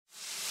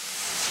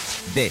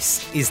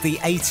This is the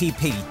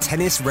ATP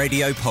Tennis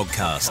Radio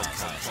Podcast.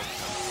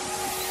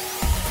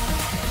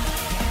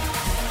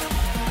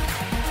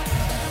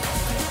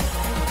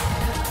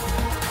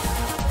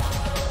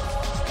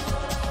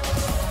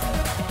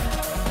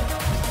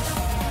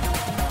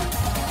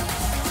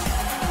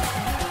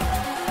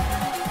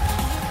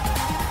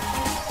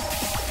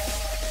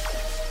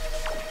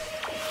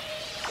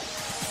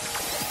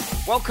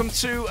 Welcome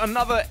to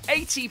another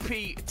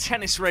ATP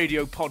Tennis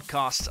Radio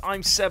podcast.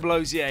 I'm Seb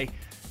Lozier,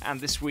 and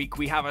this week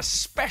we have a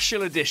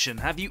special edition.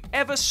 Have you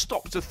ever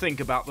stopped to think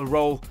about the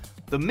role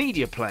the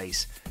media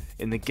plays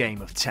in the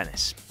game of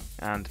tennis?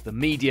 And the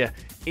media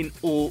in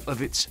all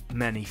of its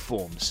many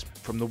forms.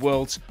 From the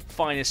world's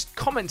finest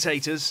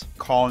commentators,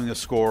 calling the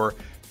score,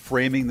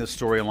 framing the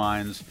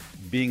storylines,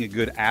 being a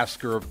good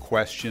asker of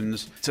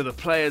questions, to the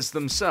players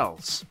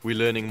themselves. We're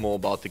learning more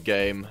about the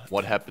game,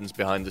 what happens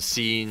behind the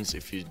scenes,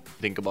 if you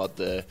think about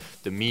the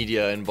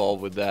media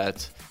involved with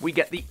that. We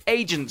get the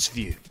agent's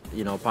view.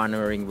 You know,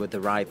 partnering with the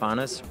right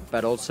partners,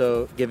 but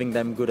also giving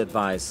them good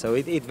advice. So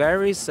it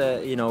varies,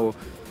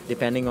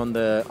 depending on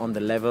the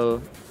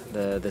level,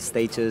 the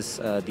status,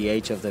 the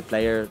age of the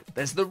player.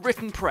 There's the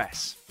written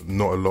press.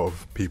 Not a lot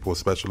of people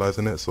specialize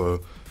in it,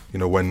 so,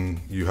 when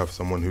you have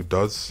someone who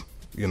does,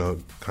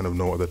 kind of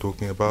know what they're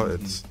talking about,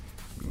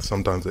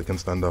 sometimes it can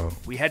stand out.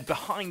 We head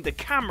behind the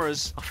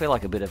cameras. I feel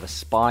like a bit of a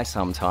spy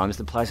sometimes.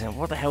 The players say,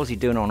 what the hell's he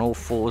doing on all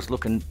fours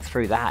looking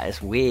through that?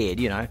 It's weird,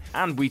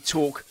 And we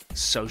talk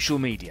social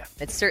media.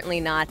 It's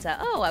certainly not,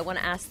 I want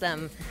to ask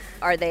them,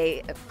 are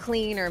they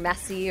clean or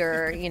messy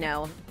or,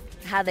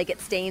 how they get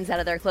stains out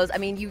of their clothes. I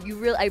mean,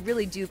 I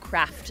really do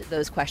craft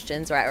those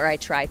questions, or I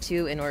try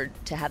to, in order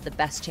to have the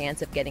best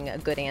chance of getting a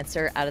good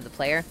answer out of the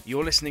player.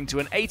 You're listening to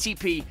an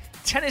ATP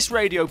Tennis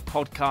Radio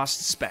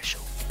Podcast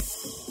special.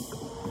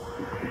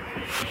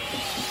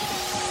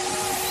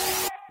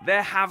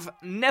 There have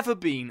never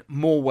been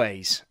more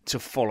ways to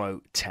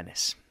follow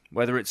tennis.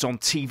 Whether it's on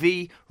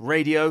TV,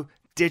 radio,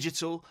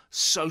 digital,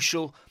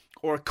 social,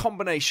 or a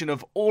combination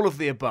of all of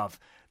the above,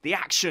 the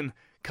action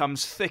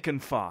comes thick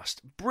and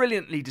fast,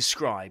 brilliantly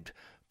described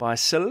by a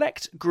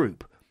select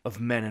group of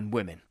men and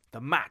women, the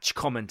match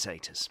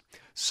commentators.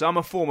 Some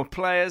are former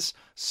players,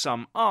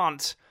 some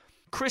aren't.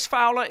 Chris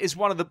Fowler is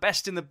one of the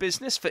best in the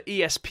business for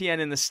ESPN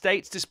in the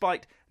States,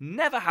 despite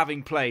never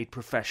having played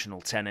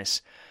professional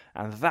tennis.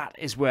 And that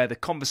is where the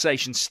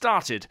conversation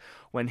started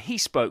when he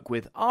spoke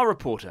with our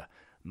reporter,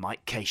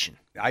 Mike Cation.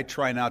 I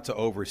try not to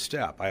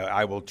overstep.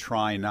 I will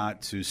try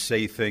not to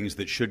say things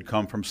that should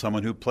come from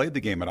someone who played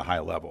the game at a high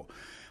level.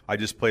 I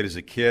just played as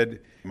a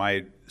kid.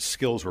 My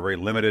skills were very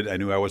limited. I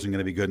knew I wasn't going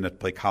to be good enough to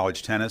play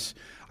college tennis.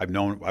 I've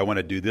known I want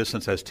to do this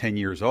since I was 10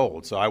 years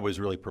old. So I was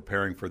really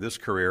preparing for this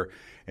career.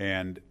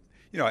 And,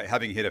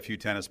 having hit a few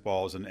tennis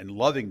balls and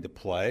loving to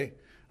play,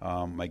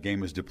 my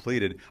game was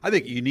depleted. I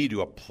think you need to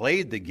have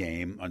played the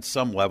game on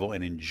some level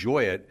and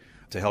enjoy it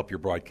to help your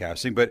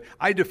broadcasting. But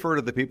I defer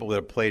to the people that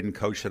have played and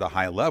coached at a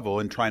high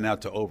level and try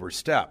not to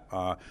overstep.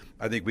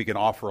 I think we can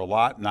offer a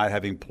lot. Not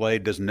having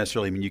played doesn't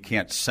necessarily mean you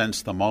can't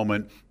sense the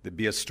moment, to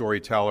be a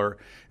storyteller,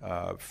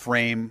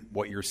 frame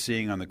what you're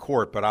seeing on the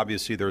court. But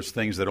obviously there's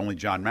things that only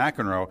John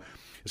McEnroe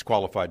is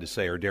qualified to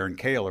say, or Darren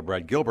Cahill or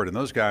Brad Gilbert. And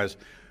those guys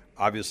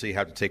obviously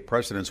have to take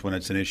precedence when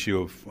it's an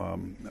issue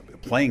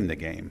of playing the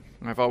game.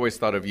 I've always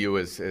thought of you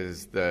as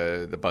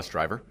the bus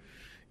driver.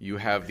 You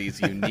have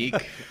these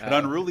unique an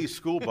unruly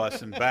school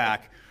bus in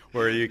back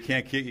where you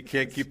can't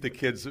keep the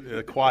kids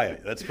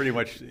quiet. That's pretty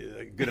much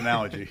a good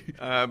analogy.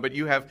 But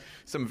you have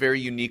some very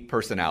unique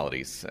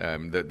personalities.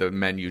 The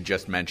men you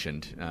just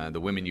mentioned,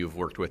 the women you've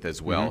worked with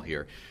as well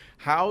here.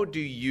 How do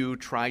you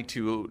try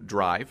to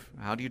drive?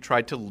 How do you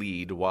try to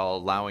lead while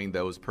allowing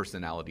those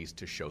personalities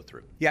to show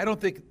through? Yeah, I don't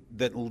think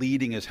that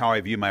leading is how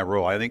I view my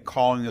role. I think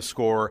calling the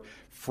score,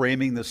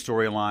 framing the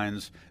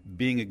storylines,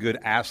 being a good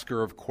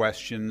asker of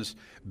questions,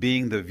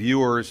 being the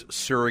viewer's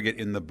surrogate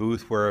in the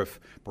booth where if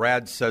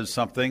Brad says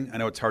something, I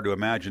know it's hard to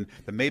imagine,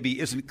 that maybe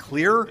isn't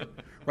clear,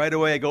 right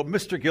away I go,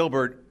 Mr.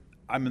 Gilbert,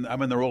 I'm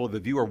in the role of the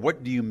viewer.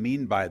 What do you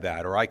mean by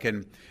that? Or I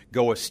can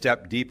go a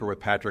step deeper with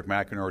Patrick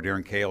McEnroe or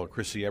Darren Cahill or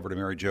Chrissy Everett or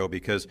Mary Jo,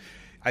 because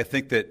I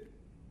think that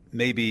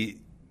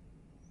maybe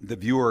the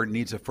viewer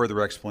needs a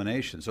further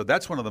explanation. So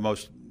that's one of the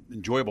most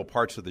enjoyable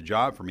parts of the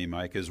job for me,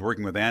 Mike, is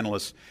working with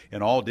analysts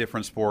in all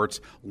different sports,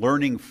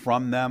 learning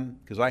from them,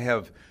 because I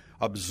have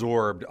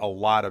absorbed a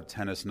lot of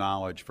tennis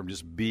knowledge from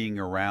just being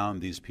around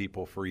these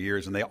people for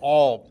years, and they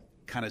all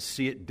kind of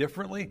see it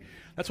differently.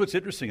 That's what's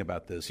interesting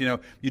about this. You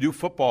do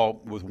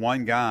football with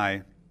one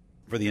guy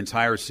for the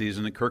entire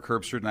season, and Kirk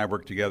Herbstreit and I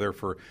worked together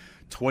for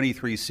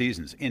 23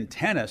 seasons. In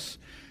tennis,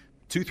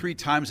 2-3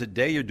 times a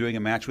day you're doing a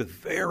match with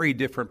very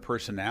different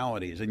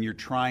personalities, and you're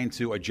trying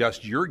to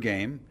adjust your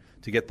game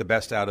to get the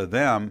best out of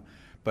them,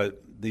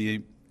 but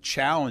the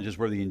challenge is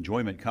where the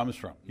enjoyment comes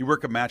from. You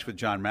work a match with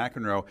John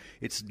McEnroe,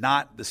 it's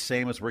not the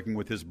same as working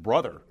with his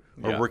brother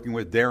or working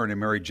with Darren and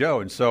Mary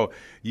Jo. And so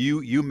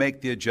you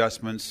make the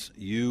adjustments,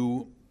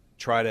 you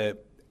try to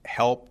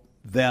help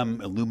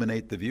them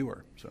illuminate the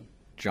viewer. So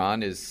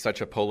John is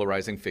such a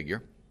polarizing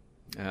figure.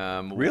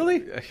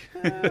 Really?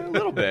 A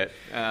little bit.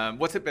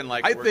 What's it been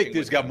like? I working think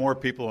there's with got him? more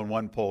people in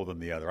one poll than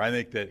the other. I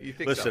think that, You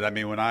think listen, so? I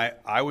mean, when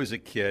I was a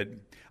kid,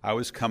 I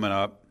was coming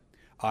up,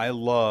 I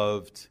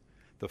loved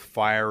the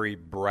fiery,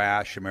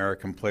 brash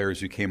American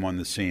players who came on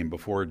the scene.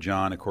 Before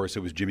John, of course,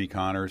 it was Jimmy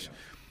Connors.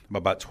 I'm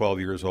about 12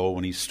 years old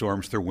when he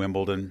storms through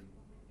Wimbledon.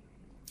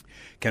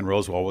 Ken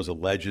Rosewall was a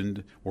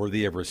legend,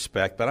 worthy of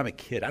respect, but I'm a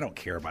kid. I don't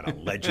care about a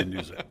legend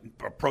who's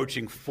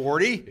approaching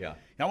 40. Yeah. You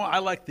know, I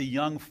like the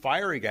young,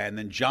 fiery guy. And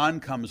then John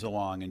comes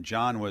along, and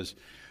John was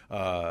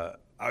I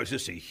was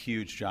just a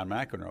huge John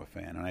McEnroe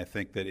fan. And I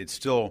think that it's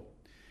still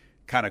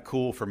kind of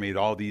cool for me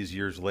all these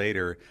years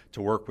later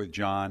to work with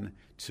John,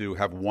 to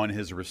have won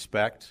his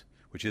respect,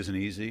 which isn't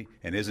easy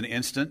and isn't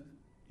instant.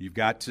 You've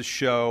got to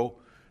show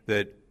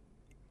that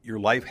your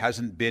life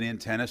hasn't been in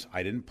tennis.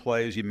 I didn't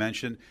play, as you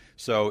mentioned,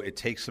 so it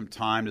takes some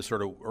time to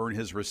sort of earn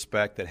his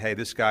respect that, hey,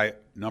 this guy,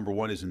 number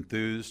one, is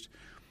enthused.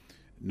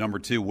 Number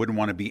two, wouldn't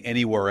want to be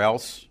anywhere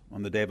else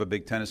on the day of a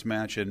big tennis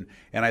match. And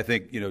I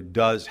think, you know,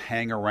 does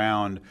hang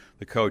around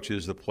the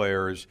coaches, the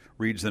players,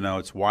 reads the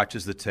notes,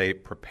 watches the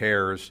tape,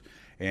 prepares.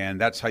 And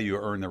that's how you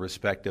earn the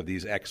respect of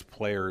these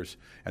ex-players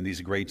and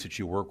these greats that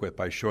you work with,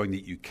 by showing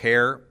that you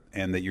care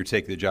and that you're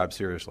taking the job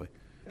seriously.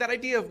 That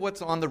idea of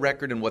what's on the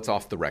record and what's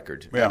off the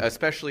record, Yeah.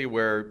 especially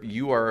where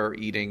you are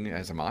eating,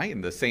 as am I,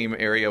 in the same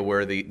area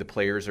where the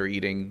players are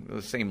eating,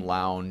 the same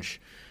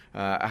lounge.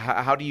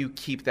 How do you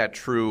keep that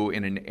true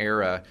in an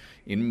era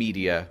in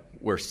media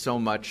where so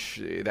much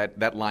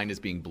that line is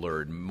being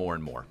blurred more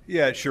and more?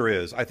 Yeah, it sure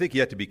is. I think you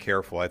have to be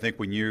careful. I think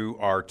when you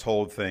are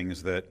told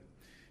things that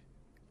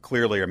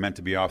clearly are meant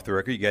to be off the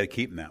record, you got to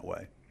keep them that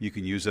way. You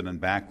can use it in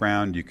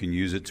background. You can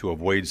use it to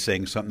avoid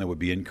saying something that would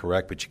be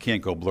incorrect, but you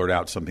can't go blurt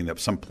out something that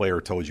some player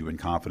told you in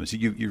confidence.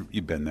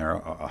 You've been there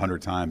 100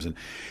 times.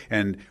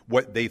 And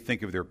what they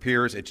think of their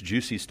peers, it's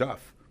juicy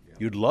stuff.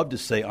 You'd love to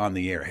say on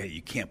the air,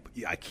 hey,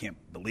 I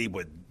can't believe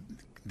what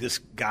this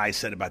guy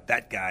said about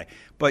that guy.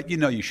 But you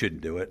know you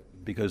shouldn't do it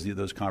because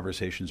those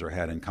conversations are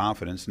had in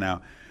confidence.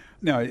 Now,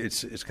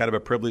 it's kind of a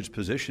privileged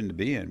position to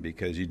be in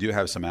because you do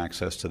have some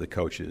access to the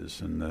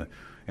coaches and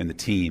the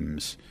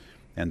teams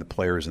and the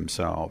players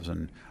themselves.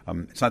 And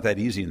it's not that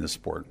easy in this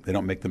sport. They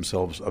don't make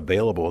themselves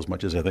available as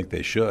much as I think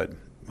they should.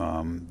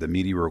 The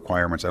media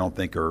requirements, I don't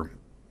think, are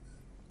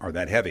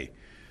that heavy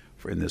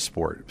in this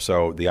sport.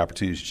 So the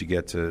opportunities that you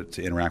get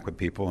to interact with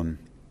people, and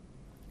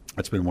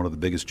that's been one of the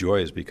biggest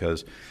joys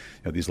because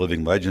these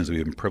living legends that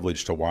we've been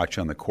privileged to watch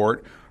on the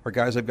court are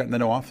guys I've gotten to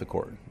know off the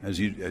court, as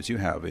you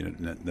have.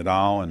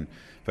 Nadal and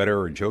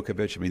Federer and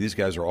Djokovic. I mean, these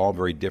guys are all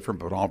very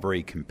different, but all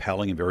very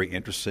compelling and very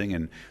interesting,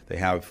 and they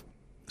have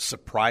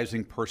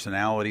surprising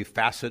personality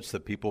facets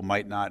that people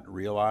might not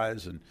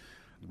realize. And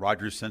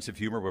Roger's sense of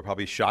humor would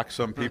probably shock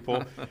some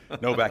people.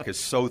 Novak is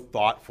so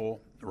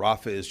thoughtful.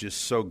 Rafa is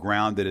just so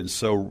grounded and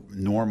so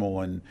normal,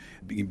 and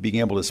being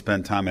able to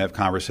spend time and have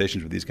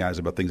conversations with these guys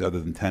about things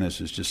other than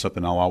tennis is just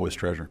something I'll always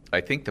treasure.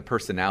 I think the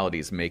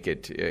personalities make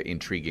it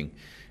intriguing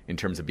in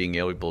terms of being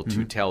able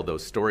to tell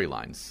those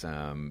storylines.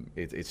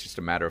 It's just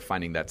a matter of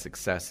finding that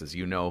success, as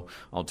you know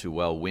all too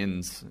well.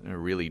 Wins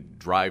really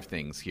drive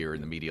things here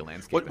in the media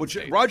landscape.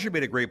 Roger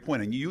made a great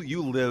point, and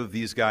you live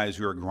these guys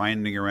who are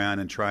grinding around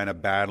and trying to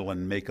battle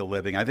and make a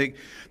living. I think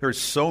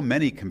there's so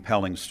many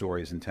compelling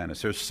stories in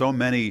tennis. There's so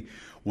many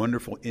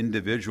wonderful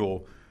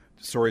individual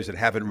stories that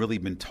haven't really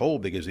been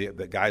told because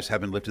the guys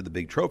haven't lifted the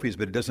big trophies,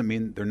 but it doesn't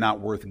mean they're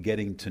not worth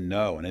getting to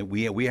know. And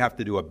we have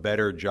to do a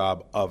better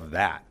job of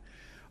that.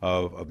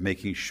 Of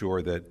making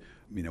sure that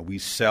we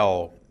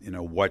sell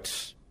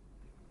what's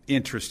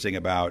interesting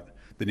about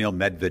Daniil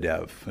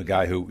Medvedev, a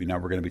guy who we're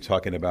going to be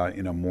talking about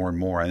more and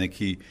more. I think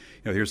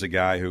here's a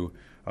guy who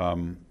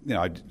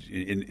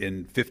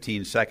in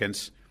 15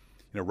 seconds,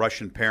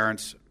 Russian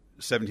parents,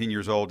 17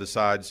 years old,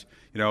 decides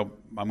I'm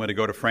going to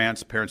go to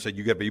France. Parents said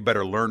you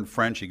better learn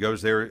French. He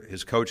goes there.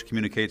 His coach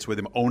communicates with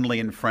him only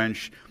in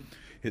French.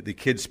 The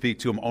kids speak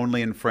to him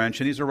only in French,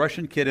 and he's a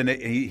Russian kid, and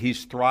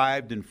he's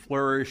thrived and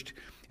flourished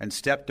and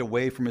stepped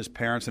away from his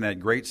parents and had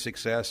great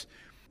success,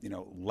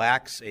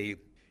 lacks a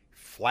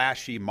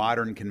flashy,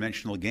 modern,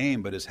 conventional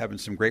game, but is having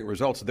some great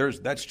results.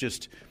 That's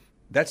just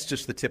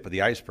the tip of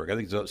the iceberg. I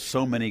think there's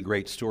so many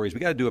great stories. We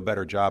got to do a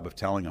better job of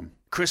telling them.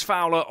 Chris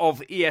Fowler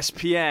of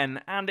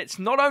ESPN, and it's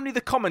not only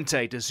the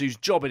commentators whose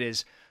job it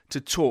is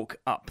to talk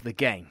up the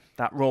game.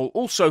 That role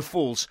also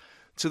falls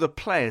to the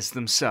players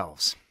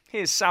themselves.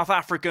 Here's South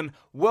African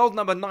world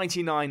number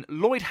 99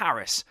 Lloyd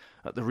Harris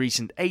at the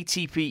recent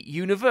ATP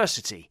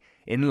University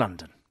in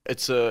London.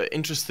 It's an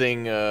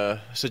interesting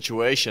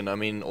situation. I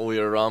mean, all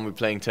year round we're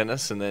playing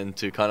tennis, and then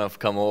to kind of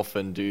come off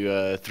and do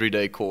a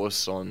 3-day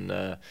course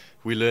on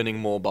we're learning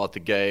more about the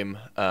game,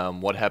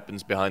 what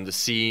happens behind the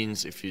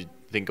scenes. If you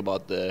think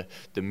about the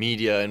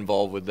media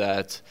involved with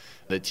that,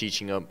 they're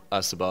teaching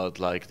us about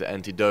like the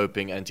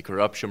anti-doping,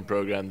 anti-corruption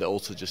program. They're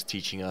also just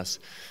teaching us,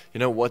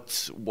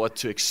 what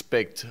to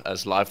expect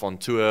as life on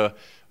tour.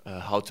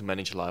 How to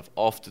manage life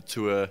off the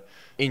tour.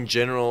 In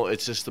general,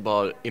 it's just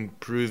about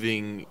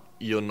improving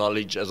your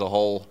knowledge as a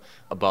whole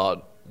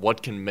about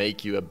what can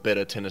make you a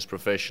better tennis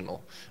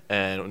professional,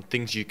 and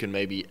things you can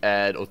maybe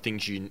add or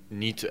things you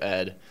need to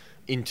add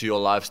into your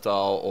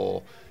lifestyle,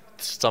 or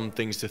some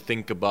things to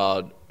think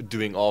about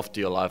doing after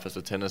your life as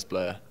a tennis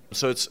player.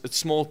 So it's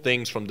small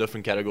things from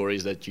different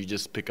categories that you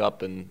just pick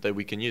up and that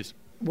we can use.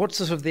 What's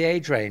sort of the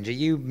age range? Are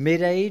you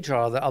mid-age, or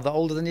are they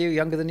older than you,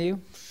 younger than you?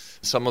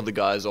 Some of the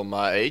guys are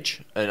my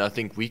age, and I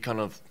think we kind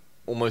of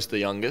almost the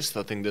youngest.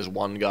 I think there's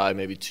one guy,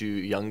 maybe two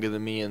younger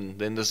than me, and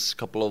then there's a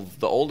couple of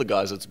the older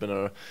guys that's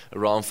been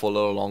around for a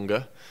little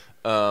longer.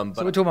 So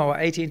we're talking about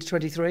what, 18 to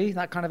 23,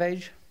 that kind of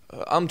age?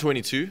 I'm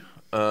 22,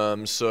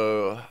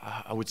 so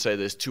I would say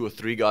there's 2 or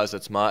 3 guys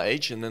that's my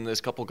age, and then there's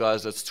a couple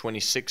guys that's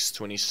 26,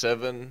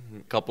 27,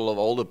 a couple of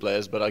older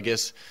players. But I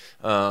guess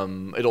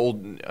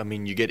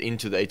you get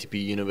into the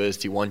ATP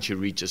University once you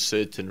reach a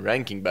certain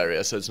ranking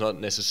barrier, so it's not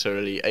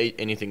necessarily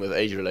anything with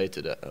age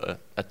related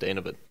at the end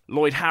of it.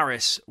 Lloyd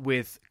Harris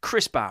with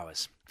Chris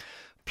Bowers.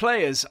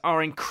 Players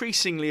are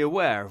increasingly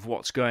aware of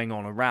what's going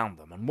on around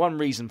them, and one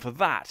reason for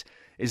that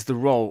is the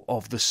role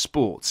of the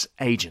sports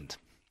agent.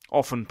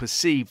 Often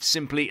perceived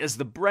simply as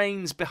the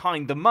brains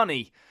behind the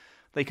money,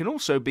 they can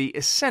also be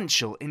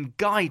essential in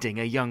guiding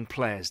a young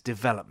player's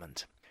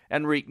development.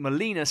 Enrique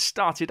Molina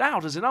started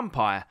out as an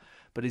umpire,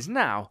 but is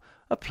now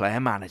a player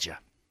manager.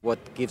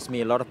 What gives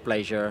me a lot of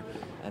pleasure,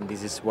 and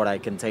this is what I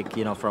can take,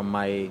 from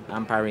my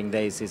umpiring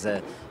days, is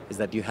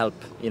that you help,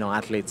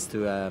 athletes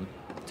to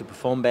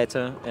perform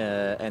better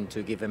and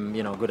to give them,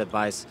 good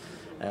advice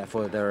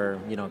for their,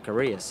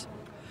 careers.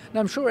 Now,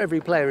 I'm sure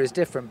every player is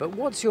different, but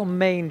what's your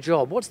main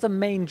job? What's the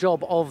main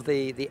job of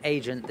the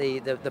agent,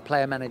 the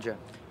player manager?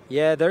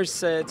 Yeah,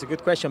 it's a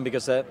good question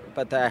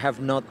but I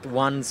have not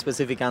one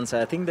specific answer.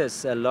 I think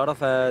there's a lot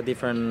of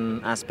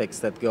different aspects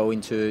that go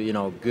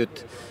into,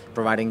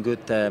 providing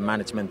good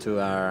management to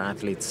our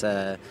athletes.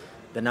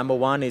 The number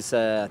one is,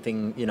 I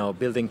think,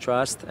 building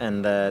trust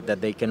and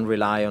that they can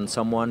rely on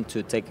someone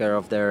to take care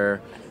of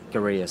their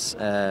careers,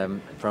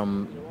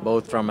 from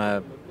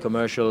a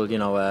commercial,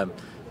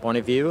 point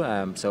of view.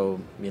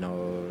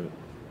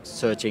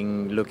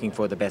 Looking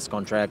for the best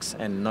contracts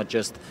and not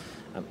just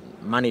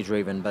money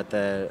driven, but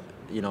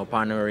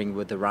partnering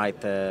with the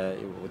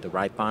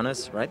right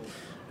partners, right?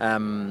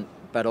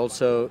 But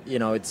also,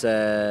 it's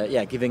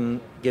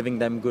giving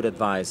them good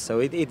advice. So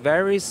it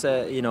varies,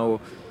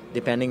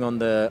 depending on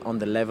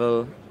the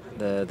level,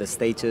 the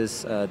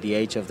status, the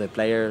age of the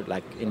player.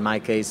 Like in my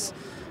case,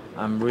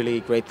 I'm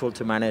really grateful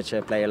to manage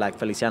a player like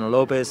Feliciano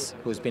Lopez,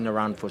 who's been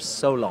around for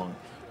so long,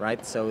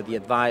 right? So the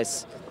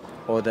advice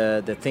or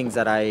the things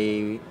that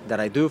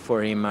I do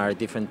for him are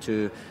different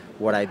to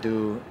what I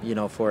do,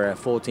 for a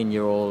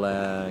 14-year-old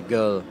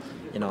girl,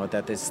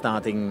 that is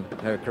starting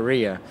her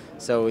career.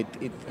 So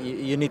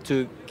you need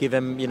to give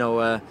them,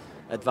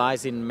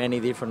 advice in many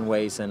different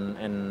ways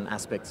and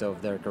aspects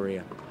of their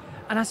career.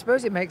 And I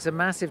suppose it makes a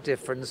massive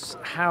difference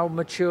how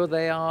mature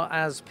they are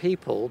as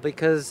people,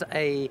 because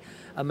a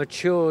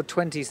mature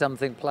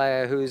 20-something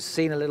player who's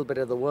seen a little bit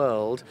of the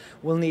world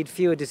will need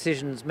fewer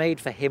decisions made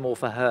for him or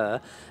for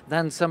her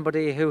than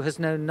somebody who has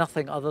known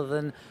nothing other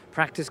than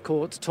practice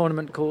courts,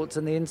 tournament courts,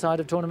 and the inside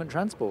of tournament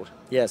transport.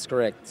 Yes,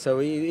 correct. So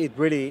it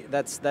really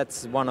that's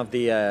one of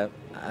the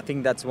I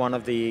think that's one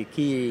of the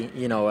key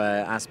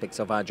aspects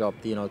of our job.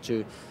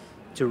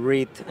 To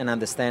read and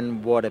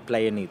understand what a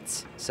player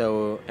needs.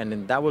 So, and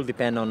then that will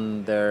depend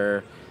on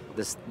the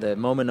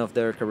moment of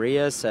their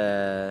careers.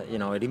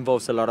 It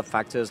involves a lot of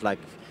factors like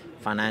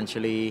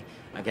financially,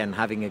 again,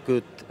 having a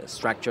good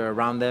structure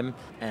around them,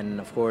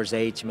 and of course,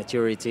 age,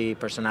 maturity,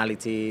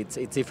 personality.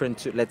 It's different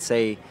to, let's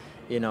say,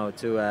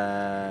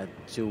 to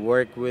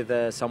work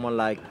with someone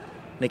like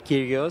Nick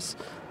Kyrgios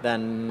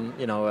than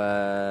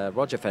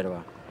Roger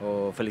Federer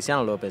or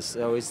Feliciano Lopez.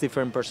 So it's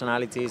different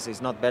personalities.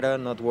 It's not better,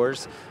 not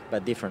worse,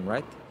 but different,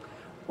 right?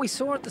 We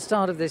saw at the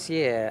start of this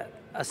year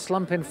a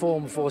slump in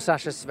form for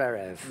Sasha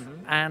Zverev,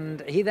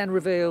 and he then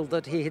revealed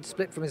that he had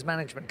split from his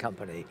management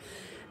company.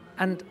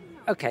 And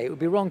okay, it would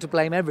be wrong to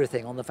blame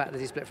everything on the fact that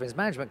he split from his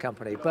management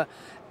company, but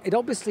it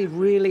obviously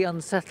really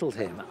unsettled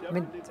him. I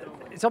mean,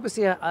 it's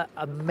obviously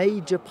a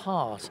major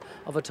part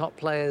of a top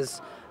player's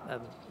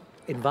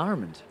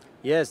environment.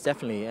 Yes,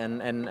 definitely,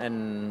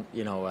 and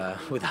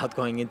without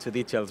going into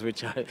details,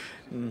 which I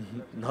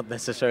not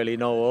necessarily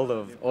know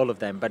all of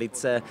them, but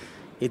it's a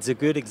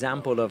good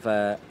example of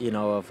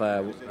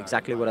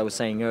exactly what I was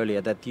saying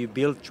earlier, that you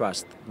build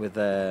trust with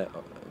the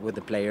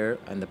player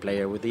and the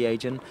player with the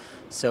agent.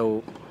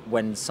 So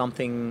when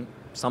something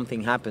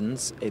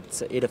happens,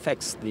 it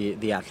affects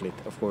the athlete,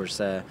 of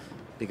course,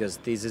 because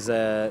this is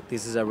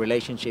a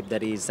relationship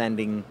that is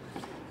ending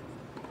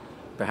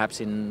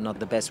perhaps in not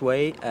the best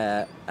way,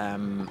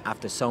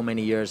 after so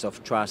many years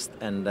of trust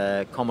and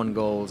common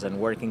goals and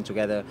working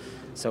together.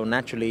 So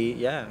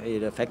naturally,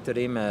 it affected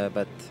him,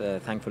 but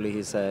thankfully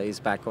he's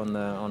back on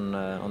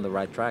the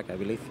right track, I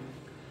believe.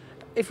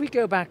 If we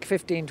go back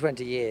 15,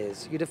 20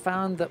 years, you'd have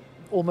found that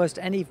almost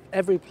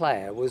every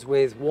player was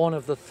with one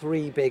of the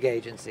 3 big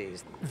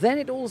agencies. Then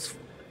it all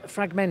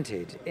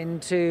fragmented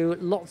into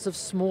lots of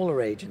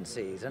smaller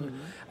agencies, and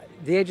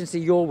the agency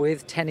you're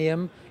with,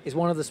 Tenium, is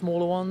one of the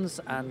smaller ones,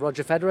 and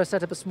Roger Federer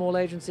set up a small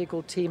agency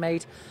called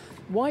Team8.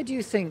 Why do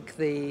you think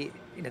the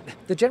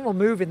general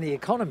move in the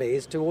economy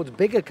is towards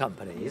bigger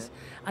companies,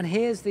 and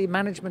here's the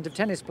management of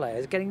tennis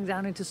players getting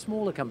down into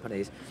smaller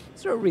companies?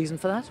 Is there a reason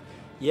for that?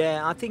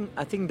 Yeah, I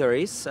think there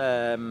is.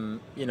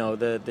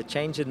 The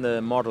change in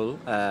the model.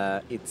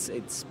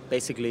 It's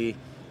basically,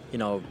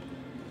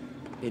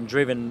 been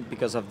driven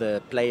because of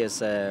the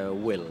players'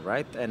 will,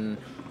 right? And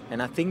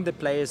I think the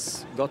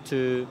players got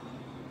to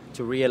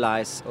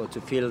realize or to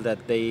feel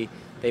that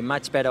they're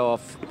much better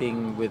off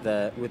being with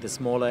a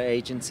smaller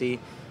agency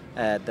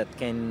that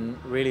can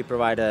really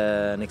provide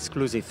a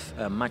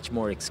much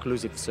more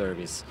exclusive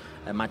service,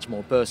 much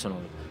more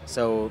personal.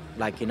 So,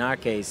 like in our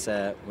case,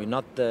 we're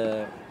not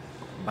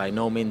by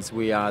no means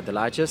we are the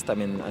largest. I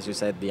mean, as you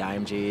said, the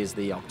IMGs,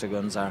 the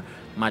Octagons are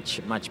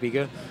much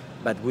bigger.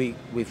 But we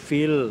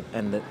feel,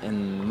 and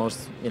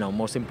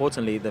most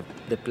importantly,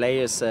 the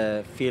players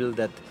feel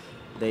that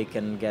they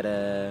can get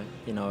a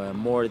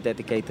more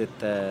dedicated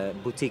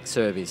boutique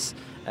service.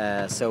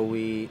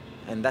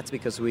 And that's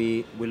because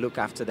we look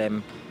after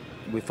them.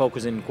 We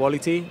focus in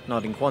quality,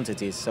 not in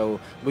quantity. So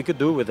we could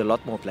do with a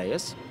lot more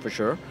players, for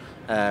sure.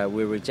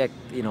 We reject,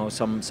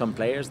 some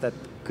players that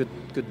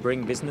could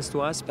bring business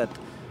to us, but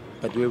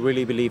we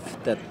really believe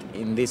that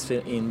in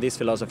this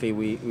philosophy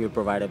we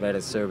provide a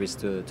better service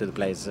to the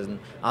players, and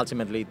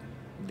ultimately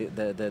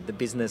the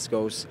business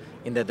goes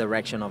in the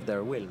direction of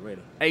their will,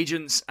 really.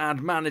 Agents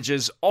and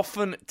managers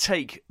often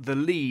take the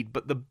lead,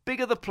 but the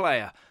bigger the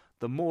player,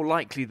 the more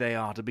likely they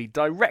are to be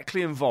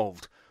directly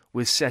involved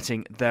with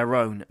setting their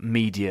own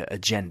media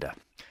agenda.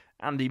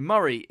 Andy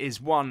Murray is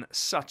one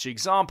such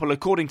example,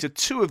 according to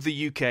two of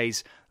the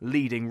UK's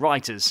leading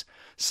writers,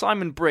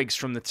 Simon Briggs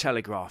from The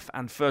Telegraph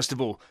and, first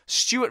of all,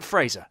 Stuart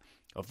Fraser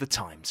of The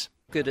Times.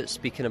 Good at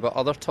speaking about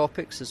other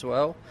topics as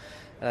well,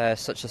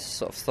 such a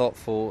sort of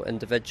thoughtful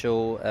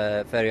individual,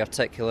 very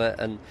articulate,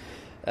 and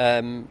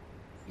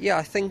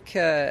I think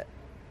the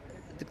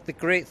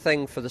great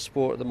thing for the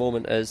sport at the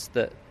moment is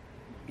that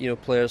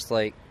players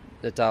like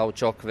Nadal,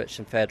 Djokovic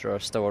and Federer are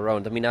still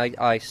around. I mean,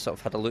 I sort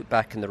of had a look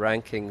back in the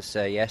rankings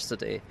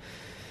yesterday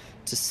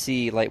to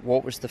see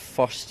what was the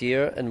first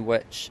year in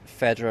which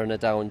Federer,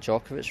 Nadal and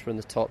Djokovic were in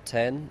the top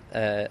 10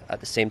 at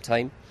the same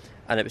time,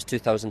 and it was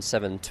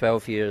 2007.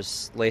 12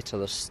 years later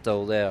they're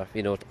still there,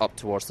 up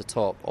towards the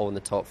top, all in the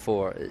top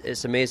 4.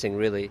 It's amazing,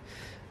 really,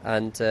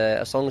 and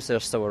as long as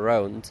they're still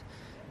around,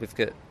 we've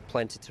got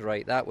plenty to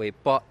write that way.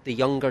 But the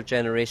younger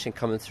generation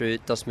coming through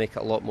does make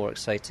it a lot more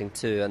exciting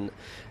too,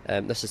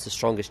 and this is the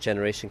strongest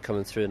generation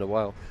coming through in a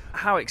while.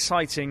 How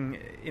exciting,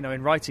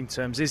 in writing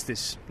terms, is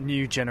this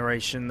new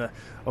generation, the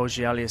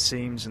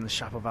Auger-Aliassimes and the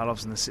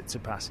Shapovalovs and the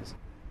Tsitsipas's?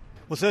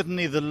 Well,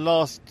 certainly the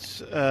last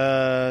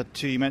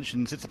two you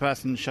mentioned,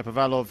 Tsitsipas and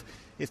Shapovalov,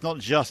 it's not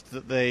just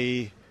that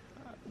they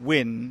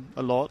win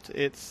a lot,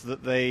 it's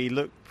that they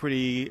look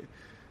pretty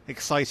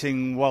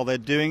exciting while they're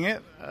doing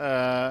it.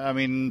 I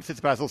mean,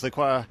 Tsitsipas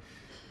also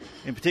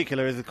in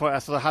particular, is quite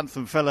a sort of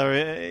handsome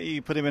fella.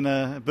 You put him in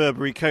a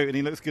Burberry coat and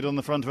he looks good on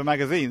the front of a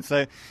magazine.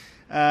 So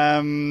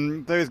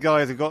those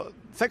guys have got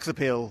sex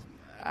appeal.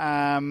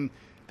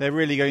 They're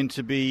really going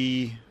to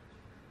be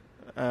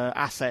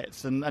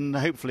assets, and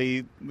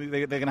hopefully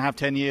they're going to have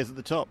 10 years at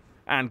the top.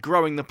 And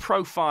growing the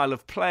profile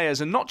of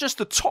players, and not just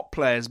the top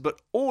players, but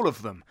all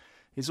of them,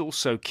 is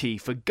also key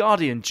for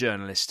Guardian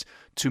journalist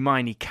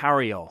Tumaini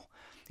Carayol.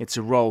 It's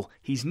a role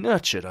he's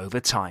nurtured over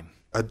time.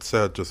 I'd say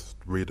I just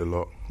read a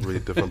lot,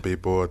 read different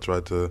people. I try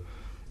to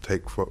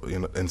take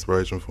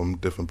inspiration from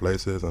different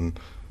places and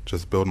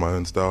just build my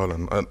own style.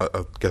 And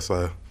I guess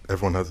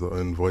everyone has their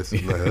own voice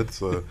in their head.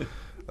 So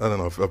I don't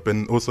know. I've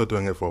been also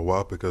doing it for a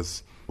while,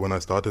 because when I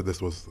started,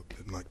 this was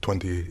like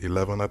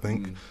 2011, I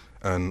think.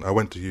 And I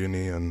went to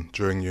uni, and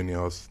during uni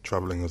I was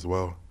travelling as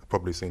well. I've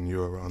probably seen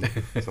you around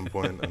at some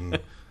point.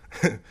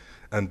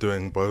 And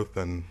doing both,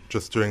 and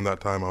just during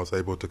that time I was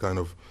able to kind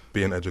of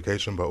be in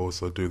education but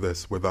also do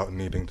this without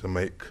needing to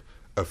make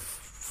a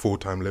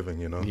full-time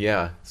living,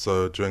 Yeah.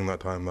 So during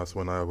that time, that's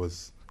when I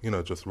was,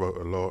 just wrote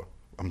a lot.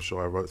 I'm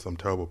sure I wrote some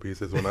terrible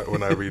pieces.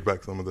 When I read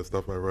back some of the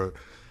stuff I wrote,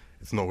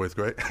 it's not always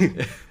great.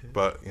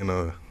 But,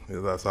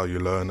 that's how you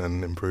learn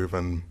and improve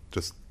and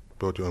just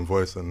build your own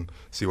voice and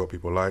see what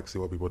people like, see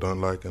what people don't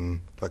like,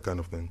 and that kind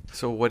of thing.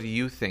 So what do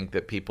you think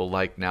that people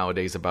like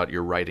nowadays about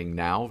your writing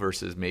now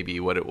versus maybe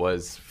what it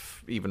was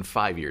even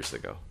 5 years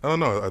ago? I don't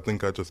know. I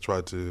think I just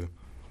try to,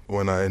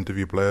 when I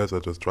interview players, I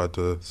just try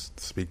to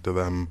speak to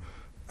them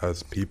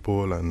as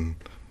people and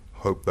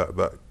hope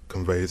that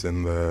conveys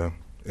in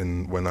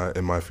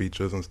my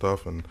features and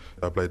stuff. And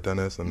I play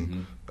tennis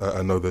and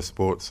I know this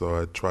sport,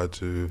 so I try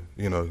to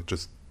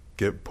just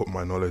put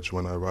my knowledge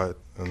when I write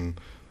and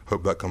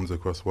hope that comes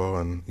across well.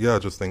 And I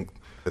just think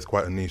it's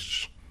quite a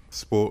niche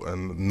sport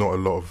and not a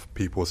lot of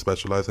people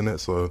specialize in it.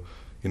 So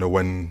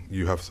when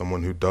you have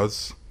someone who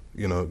does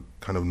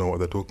kind of know what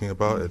they're talking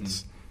about,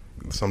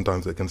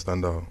 sometimes it can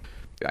stand out.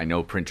 I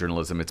know print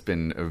journalism, it's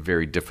been a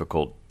very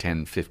difficult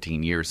 10,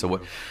 15 years.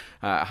 So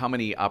how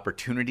many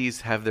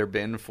opportunities have there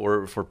been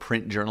for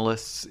print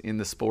journalists in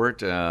the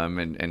sport?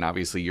 And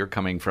obviously you're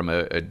coming from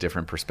a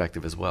different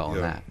perspective as well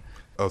on that.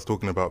 I was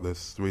talking about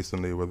this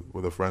recently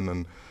with a friend,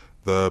 and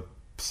the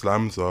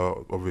slams are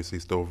obviously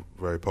still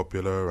very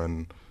popular,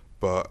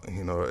 but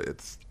you know,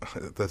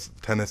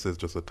 tennis is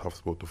just a tough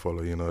sport to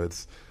follow. You know,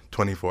 it's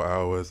 24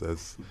 hours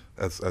as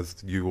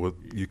you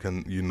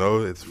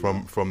know, it's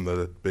from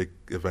the big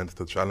events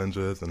to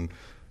challenges, and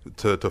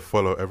to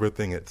follow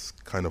everything, it's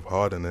kind of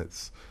hard, and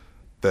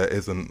there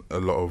isn't a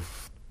lot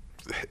of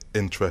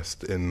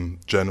interest in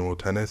general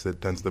tennis.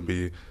 It tends to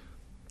be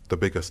the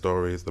bigger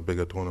stories, the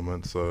bigger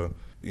tournaments. So,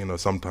 you know,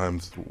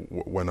 sometimes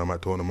when I'm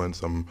at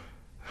tournaments, I'm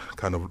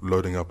kind of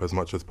loading up as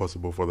much as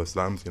possible for the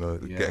slams, you know,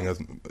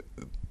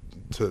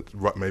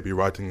 maybe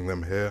writing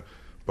them here,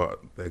 but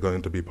they're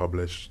going to be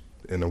published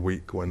in a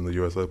week when the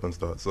US Open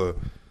starts. So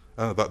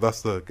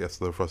that's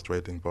the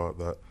frustrating part,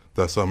 that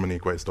there's so many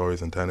great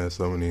stories in tennis,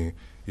 so many,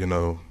 you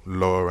know,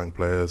 lower ranked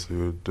players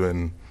who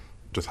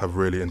just have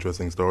really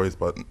interesting stories,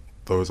 but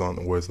those aren't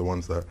always the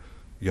ones that,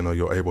 you know,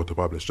 you're able to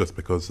publish, just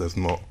because there's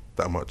not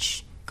that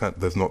much,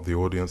 there's not the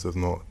audience, there's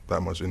not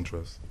that much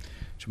interest.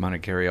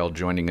 Jumana Kariel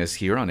joining us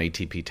here on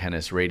ATP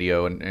Tennis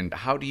Radio. And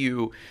how do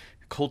you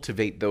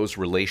cultivate those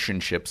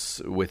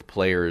relationships with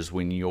players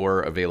when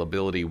your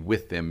availability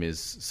with them is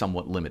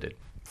somewhat limited?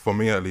 For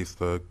me, at least,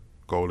 the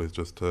goal is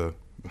just to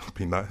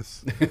be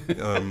nice.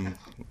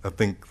 I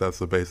think that's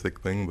the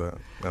basic thing. That,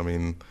 I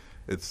mean,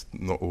 it's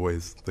not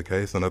always the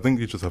case. And I think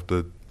you just have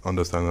to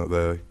understand that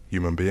they're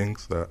human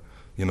beings, that,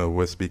 you know,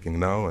 we're speaking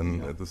now,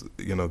 and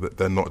you know,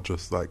 they're not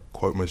just like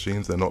quote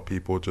machines. They're not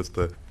people just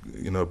to,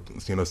 you know,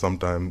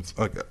 sometimes,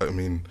 I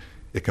mean,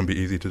 it can be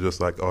easy to just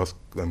like ask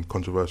them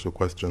controversial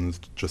questions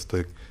just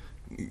to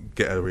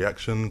get a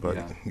reaction, but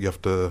you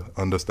have to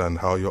understand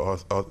how you're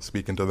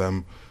speaking to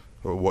them,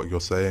 or what you're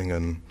saying,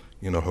 and,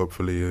 you know,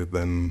 hopefully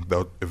then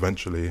they'll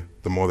eventually,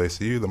 the more they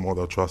see you, the more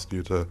they'll trust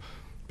you to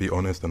be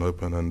honest and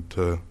open, and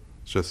to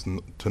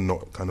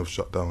not kind of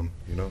shut down,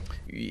 you know.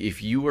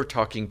 If you were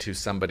talking to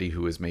somebody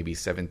who is maybe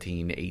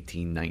 17,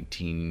 18,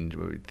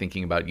 19,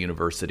 thinking about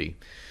university,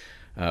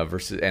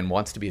 and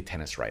wants to be a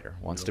tennis writer,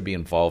 wants to be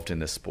involved in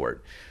this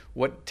sport,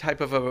 what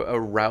type of a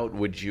route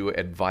would you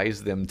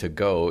advise them to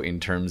go in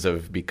terms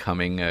of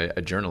becoming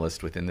a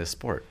journalist within this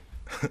sport?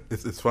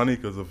 It's funny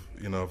because of,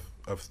 you know,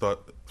 I've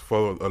started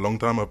for a long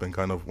time. I've been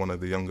kind of one of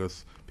the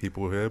youngest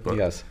people here,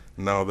 but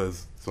now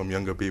there's some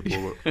younger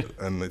people,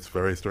 and it's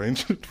very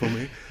strange for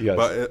me.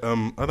 But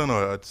I don't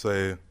know. I'd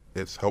say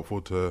it's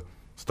helpful to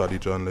study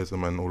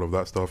journalism and all of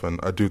that stuff, and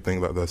I do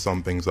think that there's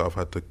some things that I've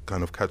had to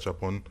kind of catch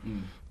up on.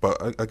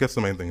 But I guess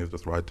the main thing is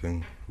just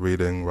writing,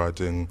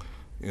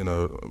 you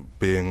know,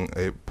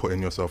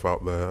 putting yourself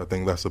out there. I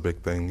think that's a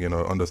big thing, you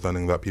know,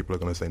 understanding that people are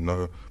going to say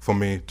no. For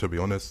me, to be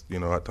honest, you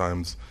know, at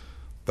times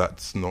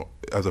that's not,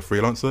 as a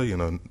freelancer, you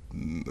know,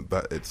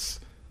 that it's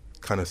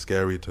kind of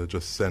scary to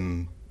just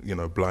send, you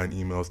know, blind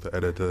emails to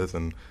editors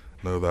and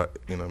know that,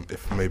 you know,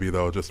 if maybe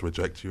they'll just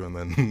reject you and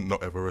then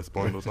not ever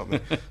respond or something.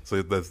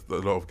 So there's a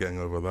lot of getting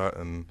over that,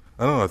 and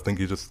I don't know, I think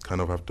you just kind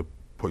of have to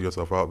put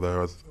yourself out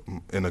there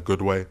in a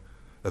good way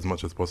as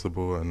much as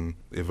possible, and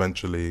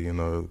eventually, you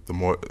know, the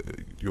more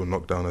you'll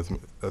knock down,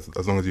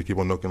 as long as you keep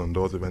on knocking on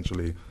doors,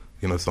 eventually,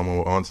 you know, someone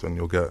will answer and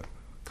you'll get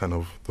kind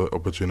of the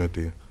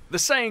opportunity. The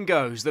saying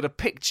goes that a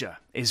picture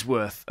is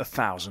worth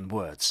 1,000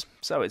 words.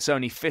 So it's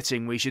only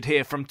fitting we should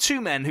hear from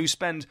two men who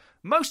spend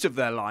most of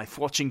their life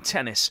watching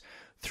tennis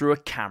through a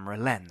camera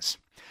lens.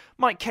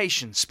 Mike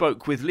Cation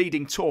spoke with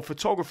leading tour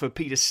photographer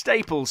Peter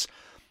Staples,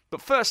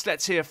 but first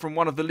let's hear from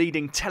one of the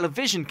leading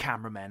television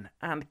cameramen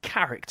and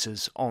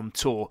characters on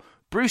tour,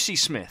 Brucey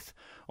Smith,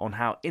 on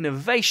how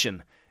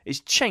innovation is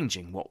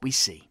changing what we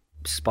see.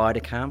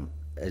 Spidercam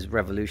has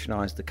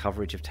revolutionised the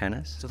coverage of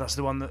tennis. So that's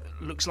the one that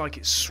looks like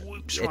it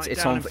swoops down in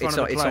front of the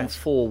player. It's on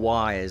 4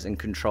 wires and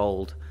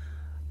controlled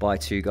by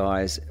 2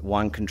 guys.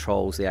 One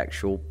controls the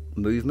actual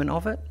movement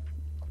of it,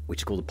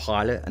 which is called the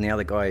pilot, and the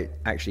other guy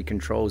actually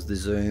controls the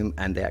zoom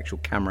and the actual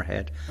camera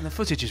head. And the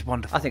footage is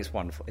wonderful. I think it's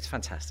wonderful. It's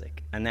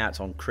fantastic. And now it's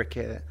on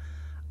cricket.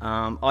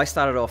 I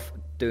started off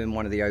doing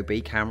one of the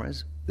OB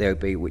cameras, the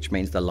OB, which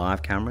means the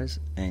live cameras,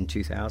 in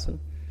 2000.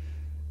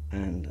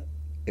 And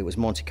it was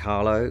Monte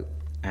Carlo,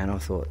 and I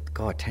thought,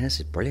 God, tennis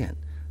is brilliant.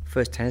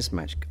 First tennis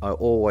match, I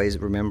always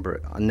remember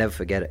it. I'll never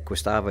forget it.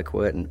 Gustavo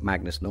Kuerten,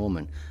 Magnus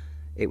Norman.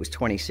 It was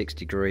 26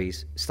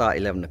 degrees, start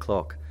 11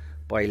 o'clock.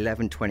 By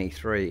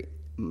 11:23,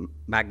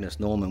 Magnus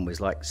Norman was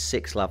like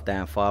 6 love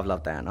down, 5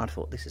 love down. I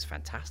thought, this is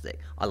fantastic.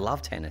 I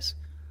love tennis.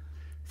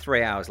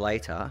 3 hours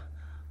later,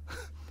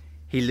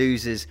 he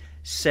loses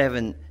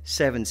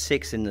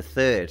 7-6 in the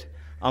third.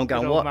 I'm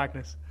going, what?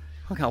 Magnus.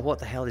 I'm going, what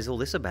the hell is all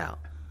this about?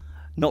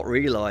 Not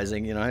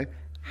realising, you know,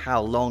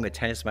 how long a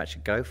tennis match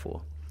should go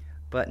for.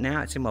 But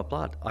now it's in my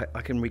blood.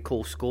 I can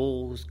recall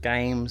scores,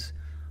 games.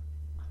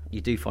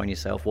 You do find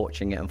yourself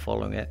watching it and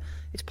following it.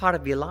 It's part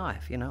of your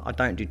life, you know. I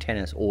don't do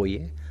tennis all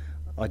year.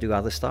 I do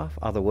other stuff,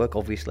 other work,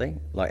 obviously,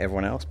 like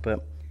everyone else.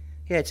 But,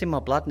 yeah, it's in my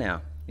blood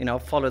now. You know, I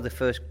followed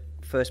the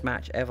first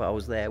match ever. I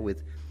was there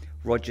with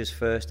Roger's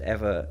first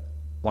ever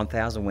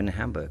 1,000 win in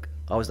Hamburg.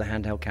 I was the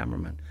handheld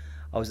cameraman.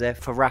 I was there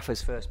for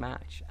Rafa's first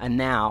match. And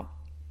now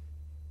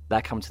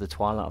they come to the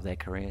twilight of their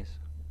careers.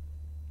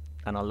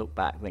 And I look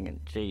back thinking,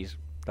 geez,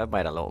 they've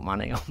made a lot of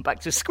money. I'm back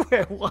to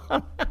square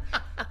one.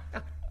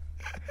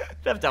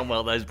 They've done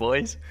well, those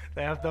boys.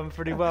 They have done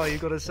pretty well,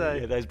 you've got to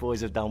say. Yeah, those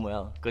boys have done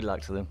well. Good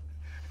luck to them.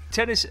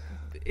 Tennis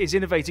is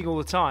innovating all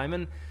the time,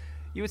 and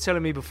you were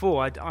telling me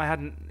before, I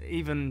hadn't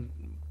even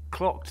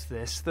clocked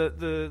this, that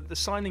the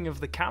signing of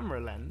the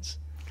camera lens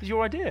is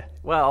your idea.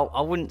 Well,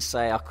 I wouldn't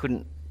say I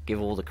couldn't give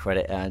all the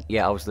credit.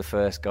 I was the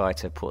first guy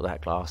to put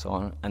that glass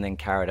on and then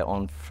carried it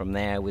on from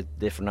there with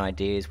different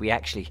ideas. We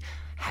actually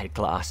had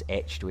glass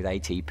etched with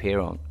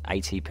ATP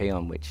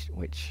on,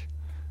 which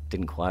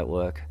didn't quite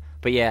work.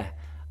 But yeah,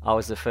 I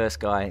was the first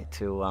guy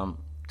to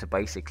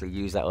basically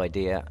use that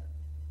idea.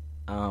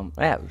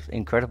 Yeah, it was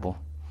incredible.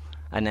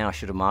 And now I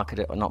should have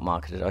not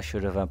marketed it, I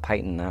should have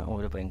patented that. I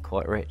would have been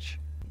quite rich.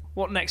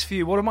 What next for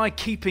you? What am I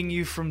keeping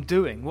you from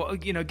doing?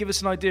 Give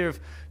us an idea of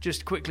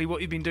just quickly what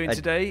you've been doing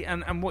today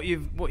and what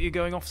you're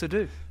going off to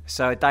do.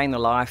 So a day in the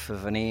life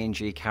of an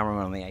ENG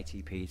cameraman on the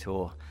ATP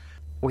tour.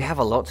 We have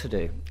a lot to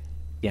do.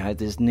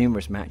 There's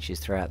numerous matches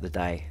throughout the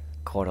day,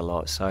 quite a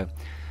lot. So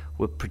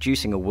we're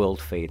producing a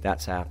world feed.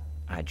 That's our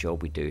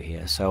job we do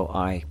here. So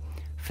I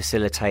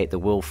facilitate the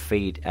world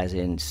feed as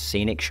in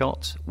scenic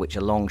shots, which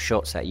are long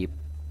shots that you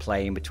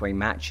play in between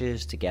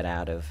matches to get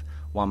out of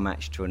one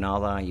match to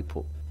another. You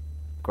put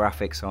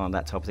graphics on,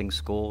 that type of thing,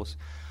 scores.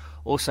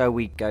 Also,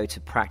 we go to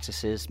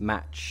practices,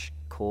 match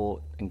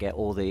court, and get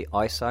all the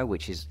ISO,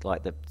 which is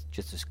like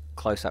just as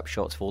close-up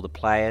shots for all the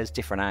players,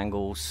 different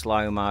angles,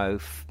 slow-mo,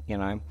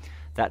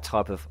 that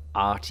type of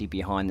arty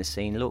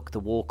behind-the-scene look, the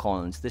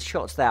walk-ons, the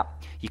shots that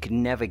you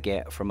can never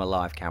get from a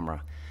live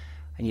camera.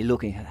 And you're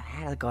looking,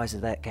 how do the guys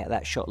get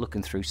that shot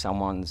looking through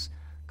someone's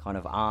kind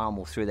of arm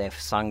or through their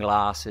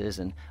sunglasses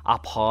and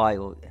up high?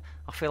 Or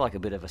I feel like a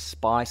bit of a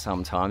spy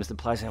sometimes. The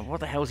players say, what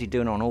the hell is he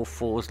doing on all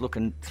fours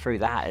looking through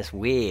that? It's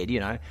weird,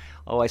 I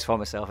always find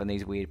myself in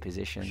these weird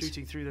positions.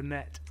 Shooting through the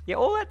net. Yeah,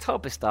 all that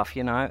type of stuff,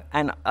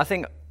 And I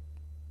think,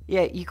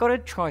 you got to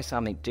try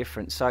something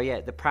different. So,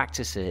 the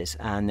practices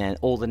and then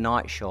all the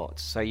night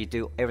shots. So you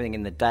do everything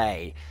in the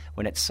day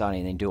when it's sunny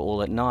and then do it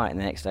all at night. And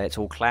the next day it's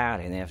all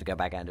cloudy and then you have to go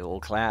back out and do it all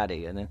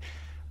cloudy. And then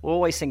we're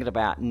always thinking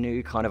about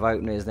new kind of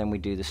openers. Then we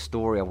do the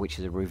story of which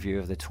is a review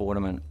of the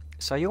tournament.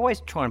 So you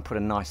always try and put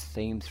a nice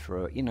theme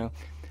through it.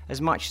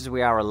 As much as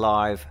we are a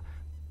live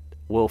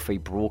world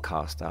feed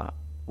broadcaster,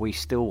 we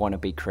still want to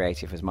be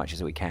creative as much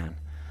as we can.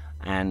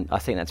 And I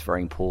think that's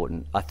very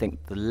important. I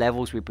think the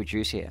levels we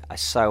produce here are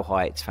so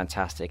high, it's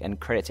fantastic. And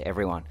credit to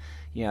everyone.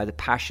 The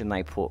passion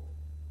they put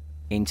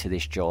into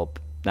this job,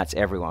 that's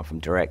everyone from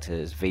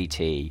directors,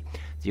 VT,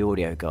 the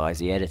audio guys,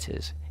 the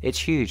editors. It's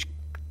huge.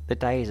 The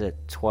days are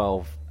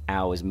 12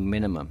 hours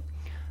minimum.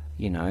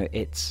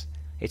 It's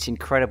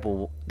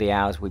incredible the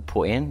hours we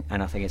put in,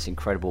 and I think it's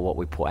incredible what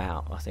we put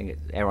out. I think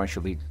everyone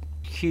should be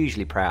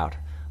hugely proud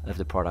of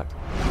the product.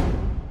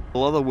 A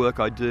lot of the work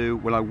I do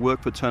when I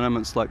work for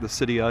tournaments like the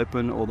City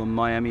Open or the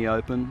Miami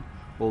Open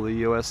or the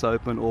US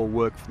Open or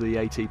work for the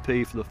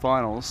ATP for the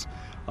finals,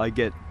 I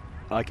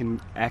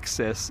can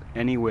access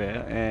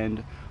anywhere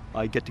and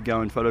I get to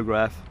go and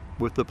photograph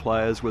with the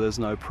players where there's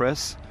no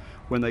press.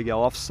 When they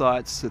go off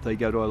sites, if they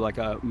go to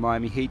a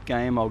Miami Heat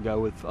game,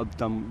 I've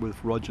done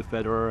with Roger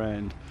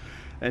Federer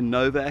and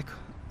Novak.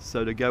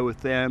 So to go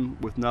with them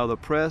with no other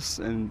press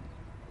and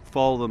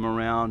follow them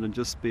around and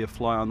just be a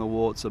fly on the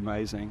wall, it's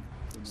amazing.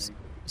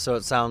 So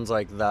it sounds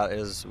like that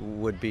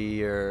would be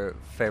your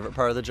favorite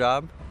part of the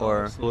job,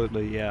 or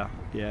absolutely, yeah.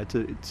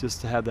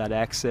 To have that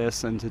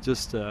access and to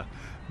just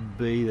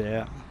be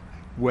there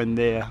when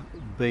they're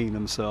being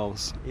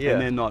themselves,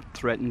 and they're not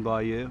threatened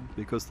by you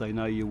because they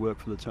know you work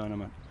for the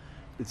tournament.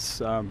 It's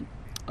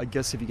I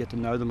guess if you get to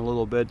know them a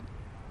little bit,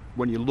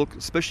 when you look,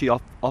 especially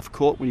off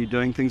court, when you're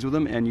doing things with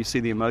them, and you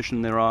see the emotion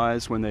in their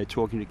eyes when they're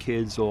talking to